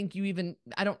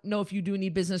 I don't know if you do any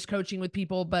business coaching with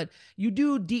people, but you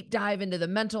do deep dive into the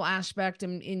mental aspect,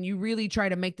 and you really try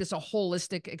to make this a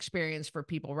holistic experience for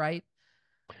people, right?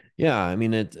 Yeah, I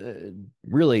mean, it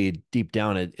really deep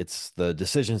down, it's the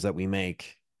decisions that we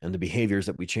make and the behaviors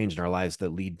that we change in our lives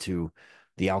that lead to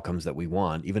the outcomes that we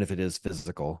want, even if it is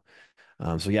physical.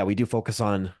 So yeah, we do focus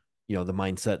on, the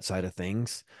mindset side of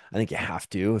things. I think you have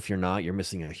to. If you're not, you're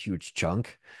missing a huge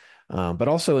chunk. But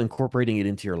also incorporating it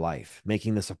into your life,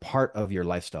 making this a part of your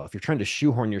lifestyle. If you're trying to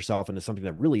shoehorn yourself into something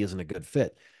that really isn't a good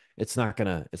fit, it's not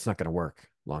gonna work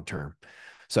long term.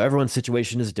 So everyone's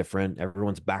situation is different.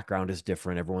 Everyone's background is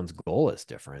different. Everyone's goal is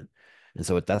different. And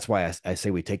so that's why I say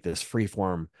we take this free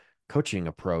form coaching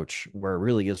approach where it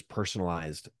really is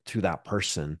personalized to that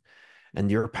person. And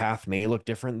your path may look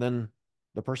different than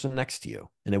the person next to you.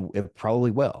 And it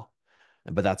probably will.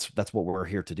 But that's what we're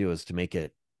here to do, is to make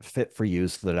it fit for you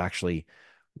so that it actually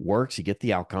works. You get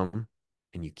the outcome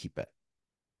and you keep it.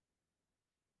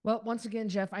 Well, once again,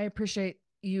 Jeff, I appreciate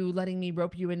you letting me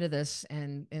rope you into this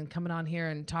and coming on here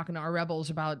and talking to our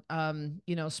rebels about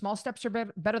small steps are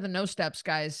better than no steps,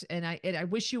 guys. And I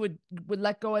wish you would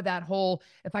let go of that whole,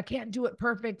 if I can't do it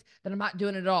perfect, then I'm not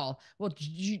doing it at all. Well,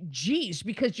 geez,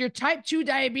 because your type 2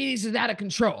 diabetes is out of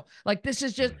control. Like, this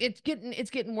is just,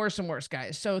 it's getting worse and worse,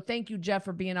 guys. So thank you, Jeff,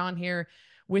 for being on here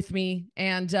with me.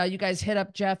 And you guys hit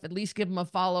up Jeff, at least give him a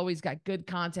follow. He's got good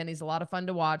content. He's a lot of fun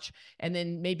to watch. And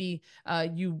then maybe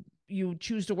you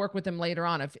choose to work with him later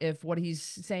on if what he's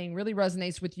saying really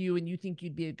resonates with you and you think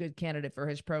you'd be a good candidate for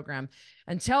his program.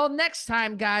 Until next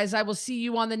time, guys, I will see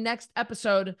you on the next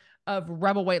episode of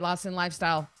Rebel Weight Loss and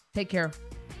Lifestyle. Take care.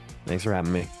 Thanks for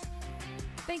having me.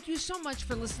 Thank you so much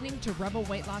for listening to Rebel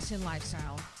Weight Loss and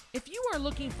Lifestyle. If you are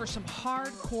looking for some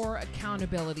hardcore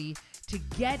accountability to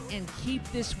get and keep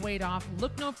this weight off,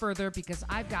 look no further, because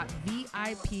I've got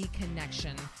VIP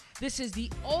Connection. This is the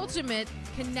ultimate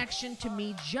connection to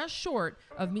me, just short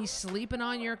of me sleeping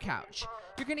on your couch.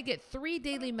 You're going to get 3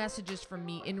 daily messages from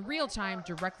me in real time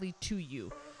directly to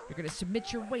you. You're going to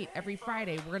submit your weight every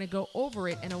Friday. We're going to go over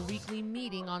it in a weekly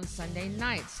meeting on Sunday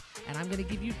nights, and I'm going to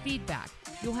give you feedback.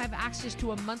 You'll have access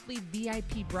to a monthly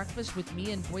VIP breakfast with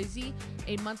me in Boise,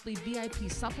 a monthly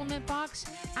VIP supplement box,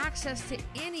 access to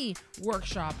any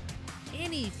workshop,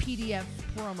 any PDF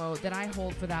promo that I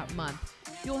hold for that month.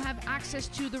 You'll have access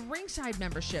to the Ringside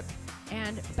membership.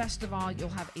 And best of all, you'll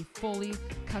have a fully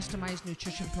customized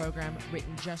nutrition program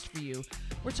written just for you.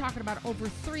 We're talking about over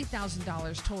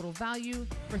 $3,000 total value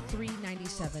for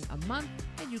 $397 a month,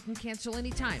 and you can cancel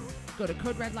anytime. Go to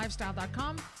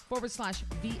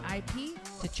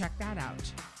CodeRedLifestyle.com/VIP to check that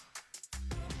out.